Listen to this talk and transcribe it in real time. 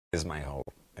is my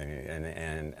hope. I've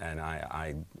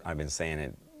been saying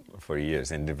it for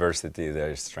years. In diversity,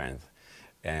 there is strength.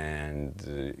 And,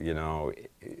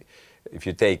 if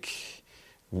you take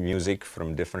music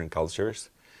from different cultures,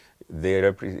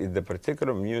 the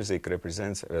particular music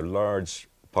represents a large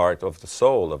part of the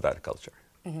soul of that culture.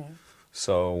 Mm-hmm.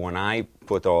 So when I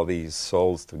put all these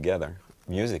souls together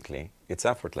musically, it's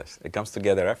effortless. It comes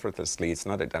together effortlessly. It's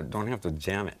not, I don't have to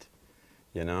jam it,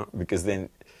 because then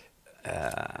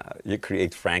you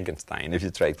create Frankenstein if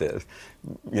you try to,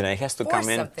 it has to come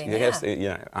in. It has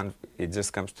to, and it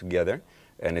just comes together,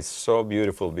 and it's so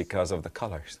beautiful because of the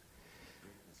colors.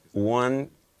 One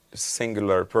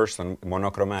singular person,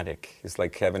 monochromatic, it's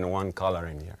like having one color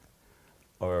in here,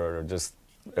 or just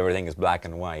everything is black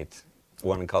and white.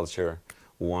 One culture,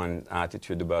 one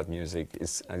attitude about music.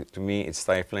 To me, it's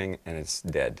stifling and it's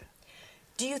dead.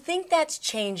 Do you think that's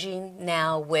changing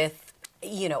now with,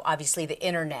 obviously the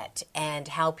internet and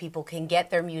how people can get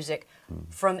their music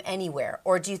from anywhere?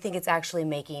 Or do you think it's actually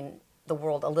making the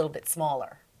world a little bit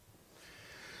smaller?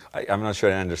 I'm not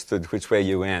sure I understood which way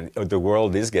you went. The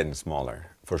world is getting smaller,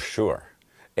 for sure.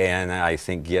 And I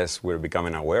think, yes, we're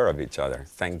becoming aware of each other.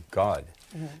 Thank God.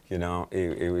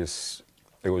 Mm-hmm.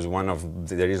 It was one of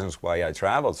the reasons why I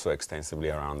traveled so extensively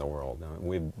around the world.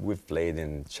 We've played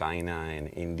in China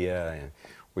and India, and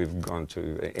we've gone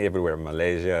to everywhere,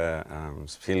 Malaysia,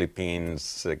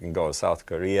 Philippines, I can go South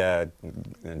Korea,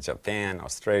 Japan,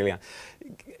 Australia.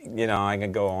 I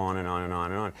can go on and on and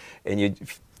on and on. And you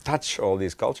touch all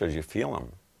these cultures, you feel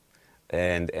them.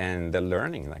 And the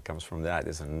learning that comes from that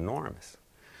is enormous.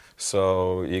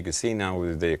 So you can see now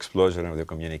with the explosion of the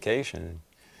communication,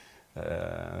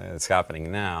 it's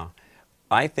happening now.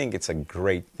 I think it's a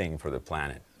great thing for the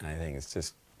planet. I think it's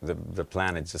just, the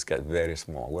planet just got very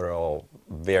small. We're all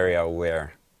very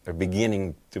aware. We're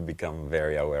beginning to become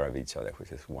very aware of each other,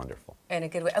 which is wonderful. In a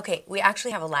good way. Okay, we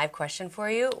actually have a live question for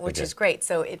you, which is great.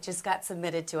 So it just got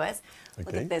submitted to us. Okay.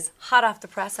 Look at this, hot off the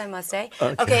press, I must say.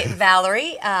 Okay,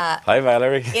 Valerie. Hi,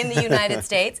 Valerie. In the United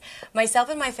States. Myself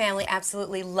and my family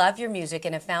absolutely love your music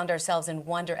and have found ourselves in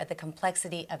wonder at the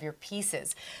complexity of your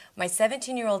pieces. My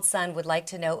 17-year-old son would like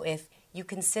to know if you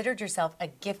considered yourself a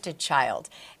gifted child,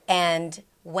 and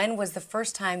when was the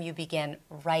first time you began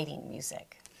writing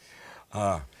music?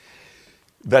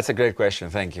 That's a great question.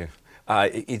 Thank you.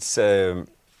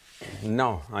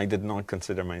 No, I did not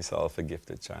consider myself a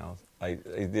gifted child. I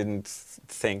didn't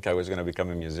think I was going to become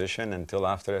a musician until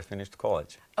after I finished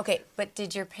college. Okay, but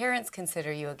did your parents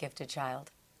consider you a gifted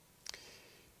child?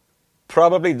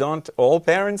 Probably don't all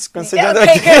parents consider their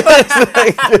kids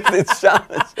a gifted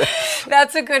child.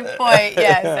 That's a good point.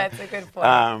 Yes, that's a good point.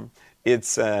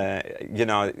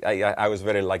 I was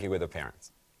very lucky with the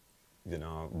parents.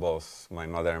 Both my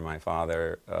mother and my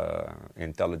father,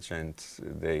 intelligent.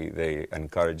 They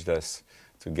encouraged us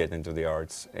to get into the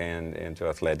arts and into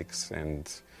athletics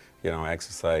and,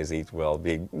 exercise, eat well,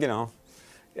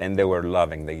 and they were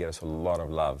loving. They gave us a lot of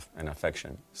love and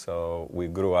affection. So we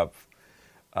grew up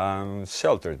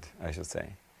sheltered, I should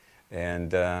say.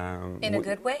 And in a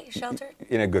good way, sheltered?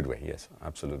 In a good way, yes,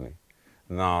 absolutely.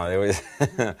 No,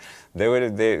 they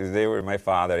were. My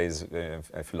father is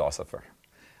a philosopher.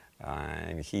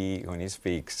 And when he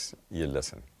speaks, you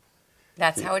listen.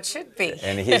 That's how it should be.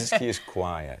 And he's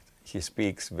quiet. He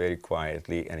speaks very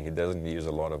quietly, and he doesn't use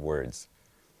a lot of words.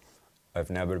 I've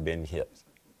never been hit.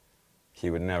 He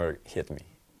would never hit me.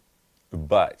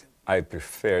 But I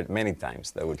preferred many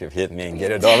times that would have hit me and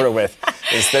get it over with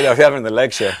instead of having the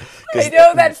lecture. I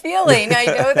know that feeling. I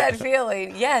know that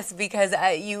feeling. Yes, because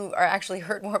you are actually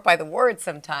hurt more by the words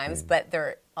sometimes, but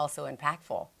they're also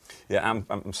impactful. Yeah,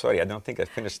 I'm sorry. I don't think I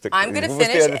finished the question. I'm going to finish.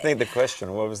 What was the other thing, the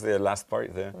question? What was the last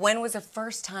part there? When was the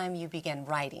first time you began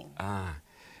writing?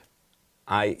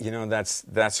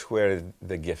 That's where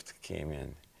the gift came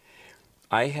in.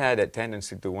 I had a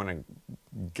tendency to want to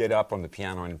get up on the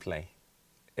piano and play,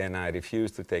 and I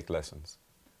refused to take lessons.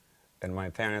 And my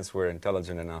parents were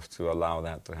intelligent enough to allow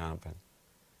that to happen.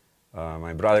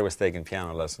 My brother was taking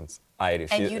piano lessons. I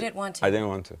refused. And you didn't want to? I didn't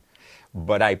want to.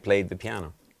 But I played the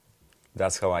piano.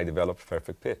 That's how I developed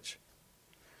perfect pitch.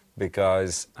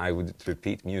 Because I would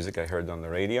repeat music I heard on the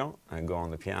radio, I'd go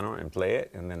on the piano and play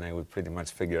it, and then I would pretty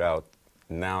much figure out,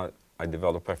 now I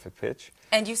developed perfect pitch.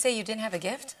 And you say you didn't have a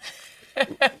gift?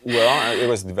 Well, it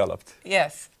was developed.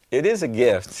 Yes. It is a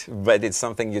gift, but it's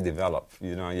something you develop.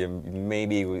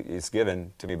 Maybe it's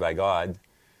given to me by God,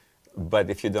 but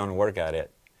if you don't work at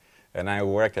it, and I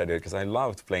worked at it because I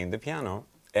loved playing the piano,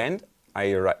 and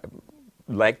I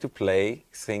like to play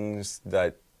things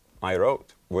that I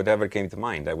wrote. Whatever came to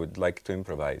mind, I would like to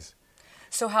improvise.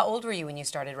 So how old were you when you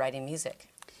started writing music?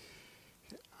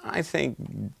 I think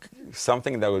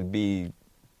something that would be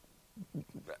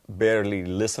barely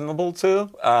listenable to. It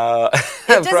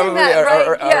doesn't Probably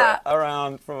matter, right? Yeah.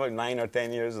 around probably 9 or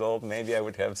 10 years old, maybe I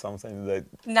would have something that.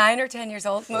 9 or 10 years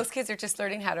old. Most kids are just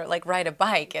learning how to like ride a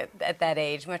bike at that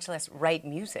age, much less write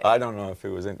music. I don't know if it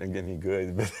was any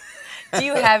good, but. Do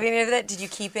you have any of it? Did you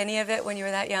keep any of it when you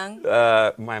were that young?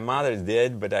 My mother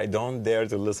did, but I don't dare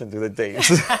to listen to the tapes.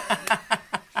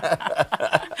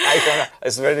 I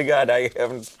swear to God, I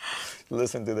haven't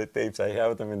listened to the tapes. I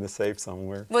have them in the safe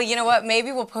somewhere. Well, you know what?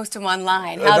 Maybe we'll post them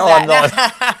online. No, How's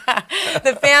that?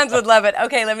 The fans would love it.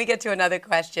 Okay, let me get to another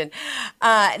question.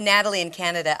 Natalie in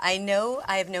Canada, I know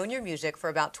I have known your music for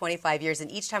about 25 years, and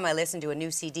each time I listen to a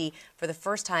new CD for the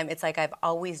first time, it's like I've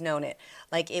always known it,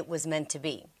 like it was meant to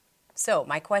be. So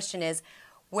my question is,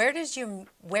 where does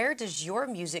your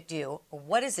music do, or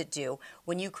what does it do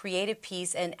when you create a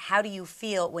piece, and how do you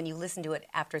feel when you listen to it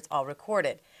after it's all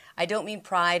recorded? I don't mean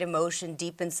pride, emotion,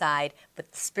 deep inside,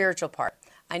 but the spiritual part.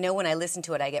 I know when I listen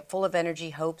to it, I get full of energy,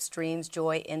 hopes, dreams,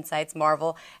 joy, insights,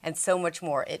 marvel, and so much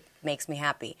more. It makes me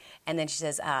happy. And then she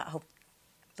says,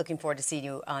 looking forward to seeing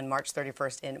you on March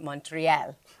 31st in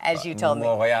Montreal, as you told me.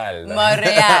 Montreal.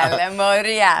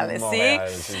 See?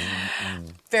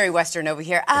 Very Western over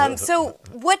here. So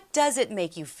what does it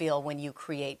make you feel when you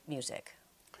create music?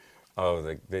 Oh,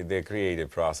 the creative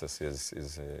process is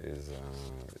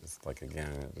like,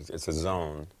 again, it's a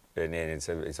zone, and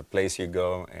it's a place you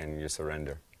go and you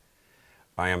surrender.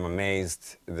 I am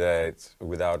amazed that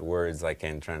without words I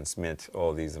can transmit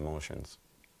all these emotions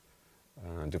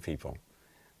to people.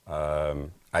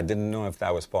 I didn't know if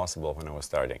that was possible when I was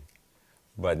starting,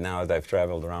 but now that I've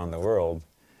traveled around the world,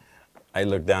 I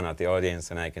look down at the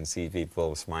audience and I can see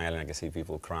people smiling, I can see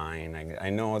people crying. I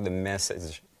know the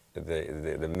message.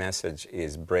 The message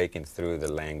is breaking through the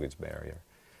language barrier.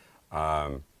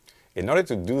 In order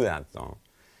to do that, though,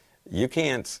 you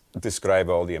can't describe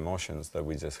all the emotions that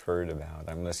we just heard about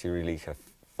unless you really have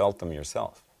felt them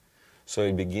yourself. So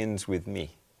it begins with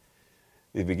me.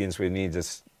 It begins with me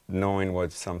just knowing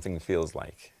what something feels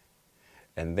like.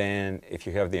 And then if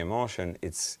you have the emotion,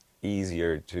 it's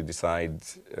easier to decide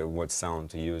what sound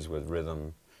to use, with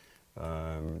rhythm,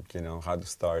 how to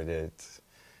start it.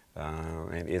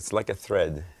 And it's like a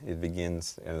thread. It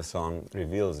begins and the song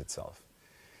reveals itself.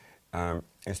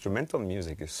 Instrumental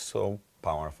music is so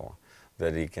powerful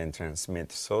that it can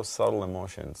transmit so subtle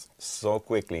emotions so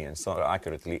quickly and so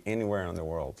accurately anywhere in the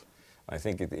world. I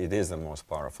think it is the most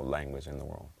powerful language in the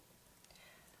world.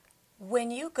 When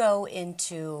you go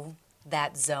into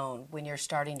that zone, when you're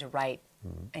starting to write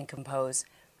and compose,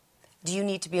 do you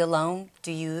need to be alone?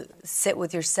 Do you sit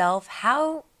with yourself?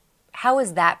 How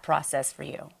is that process for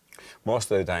you? Most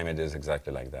of the time it is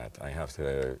exactly like that. I have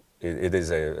to, it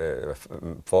is a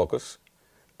focus,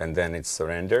 and then it's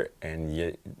surrender,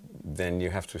 and then you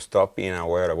have to stop being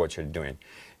aware of what you're doing.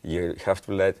 You have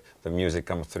to let the music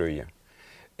come through you.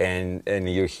 And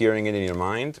you're hearing it in your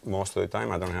mind most of the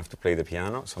time. I don't have to play the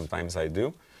piano. Sometimes I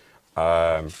do.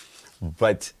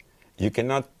 But you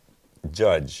cannot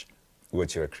judge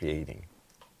what you're creating,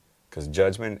 because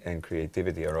judgment and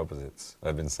creativity are opposites.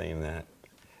 I've been saying that.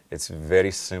 It's a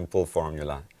very simple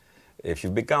formula. If you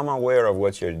become aware of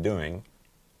what you're doing,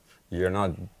 you're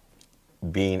not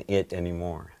being it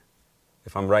anymore.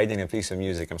 If I'm writing a piece of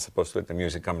music, I'm supposed to let the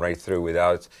music come right through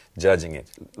without judging it.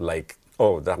 Like,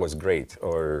 oh, that was great,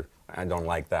 or I don't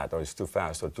like that, or it's too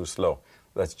fast or too slow.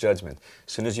 That's judgment.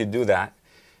 As soon as you do that,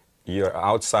 you're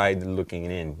outside looking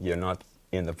in. You're not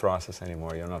in the process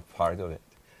anymore. You're not part of it.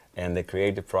 And the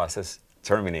creative process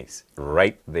terminates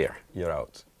right there. You're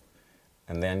out.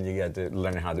 And then you got to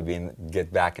learn how to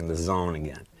get back in the zone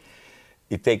again.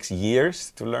 It takes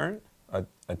years to learn.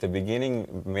 At the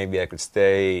beginning, maybe I could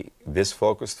stay this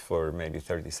focused for maybe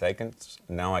 30 seconds.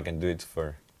 Now I can do it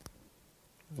for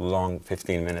long,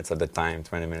 15 minutes at a time,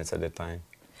 20 minutes at a time.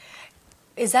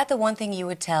 Is that the one thing you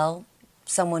would tell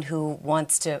someone who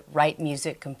wants to write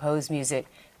music, compose music,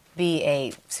 be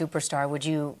a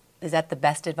superstar? Is that the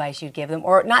best advice you'd give them?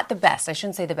 Or not the best, I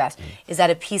shouldn't say the best. Is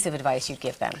that a piece of advice you'd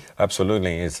give them?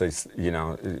 Absolutely.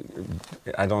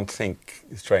 I don't think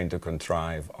trying to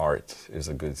contrive art is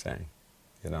a good thing.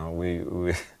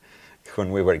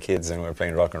 When we were kids and we were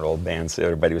playing rock and roll bands,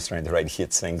 everybody was trying to write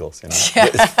hit singles.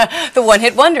 Yeah. The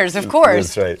one-hit wonders, of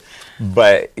course. That's right.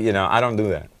 But, I don't do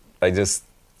that. I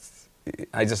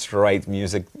just write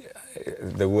music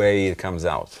the way it comes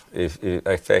out.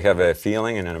 If I have a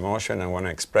feeling and an emotion, I want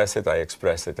to express it, I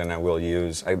express it, and I will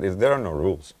use... there are no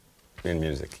rules in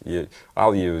music.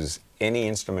 I'll use any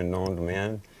instrument known to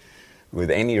man,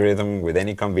 with any rhythm, with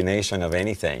any combination of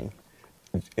anything,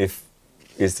 if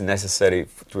it's necessary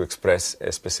to express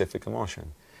a specific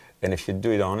emotion. And if you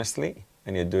do it honestly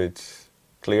and you do it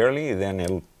clearly, then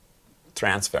it'll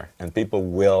transfer and people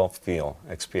will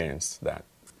experience that.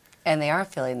 And they are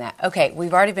feeling that. Okay,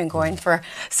 we've already been going for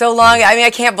so long. I mean,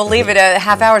 I can't believe it. A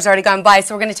half hour's already gone by.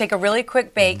 So we're going to take a really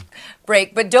quick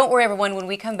break. But don't worry, everyone. When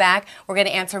we come back, we're going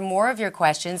to answer more of your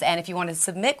questions. And if you want to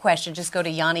submit questions, just go to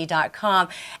yanni.com.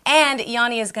 And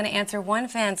Yanni is going to answer one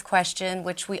fan's question,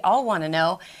 which we all want to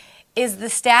know. Is the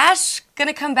stash going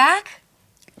to come back?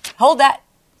 Hold that.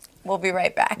 We'll be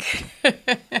right back.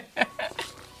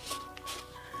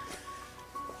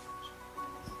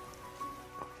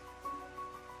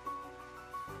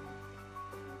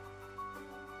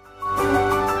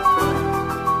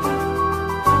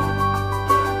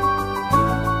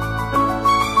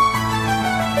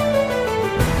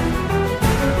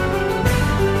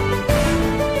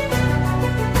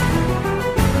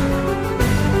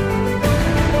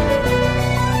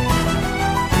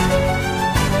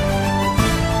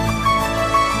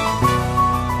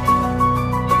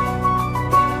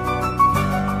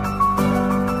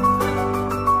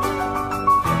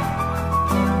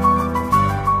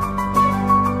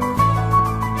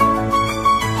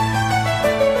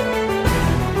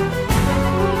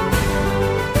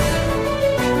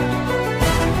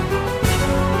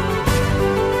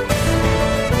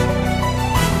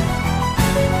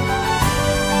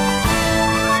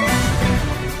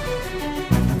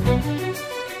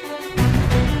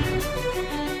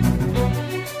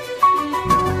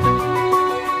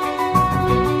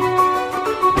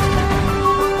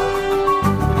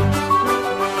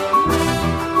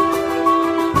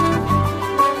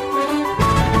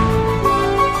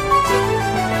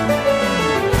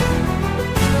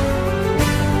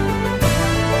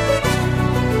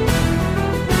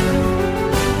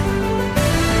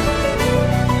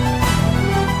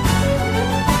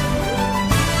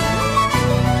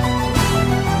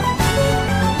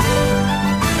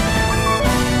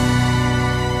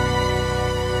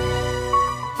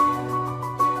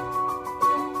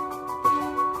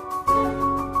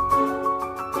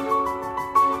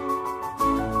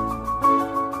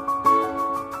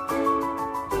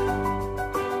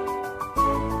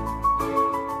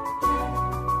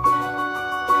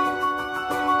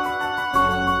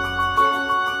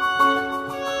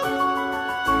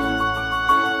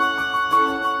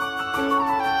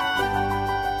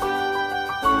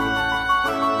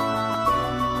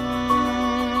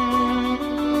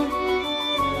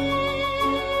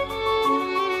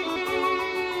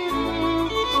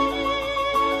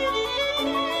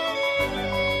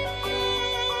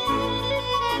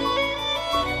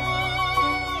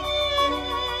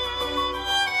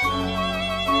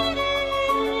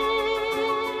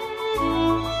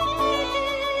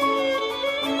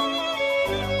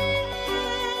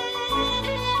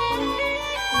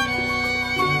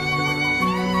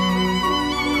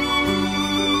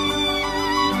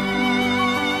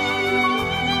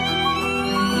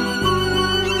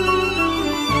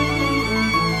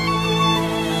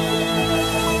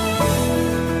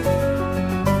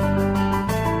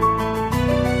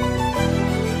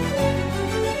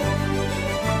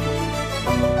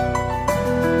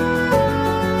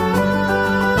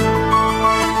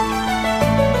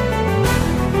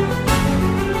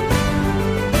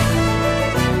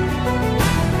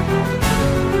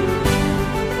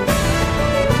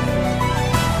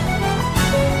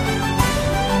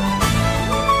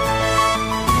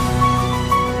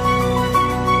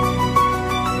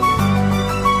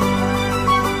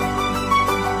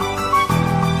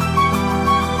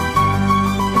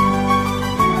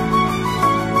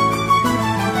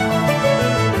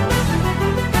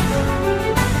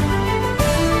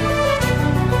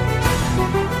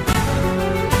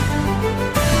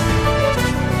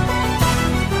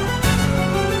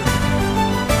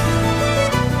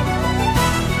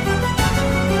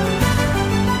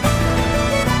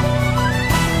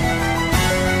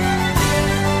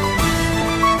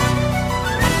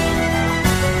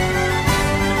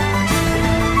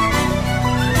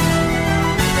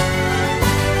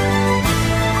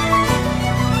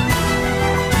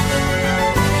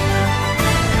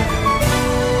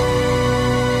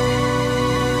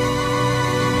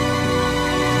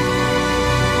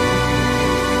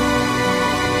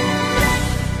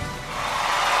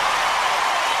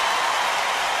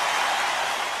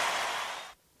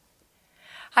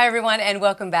 Hi, everyone, and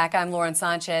welcome back. I'm Lauren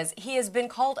Sanchez. He has been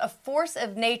called a force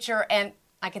of nature and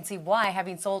I can see why,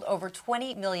 having sold over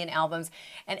 20 million albums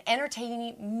and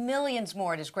entertaining millions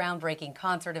more at his groundbreaking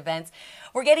concert events.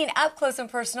 We're getting up close and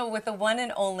personal with the one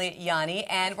and only Yanni,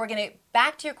 and we're going to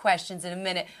back to your questions in a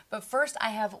minute. But first, I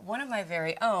have one of my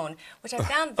very own, which I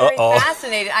found very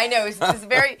fascinating. I know,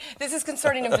 this is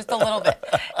concerning him just a little bit.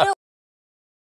 You know,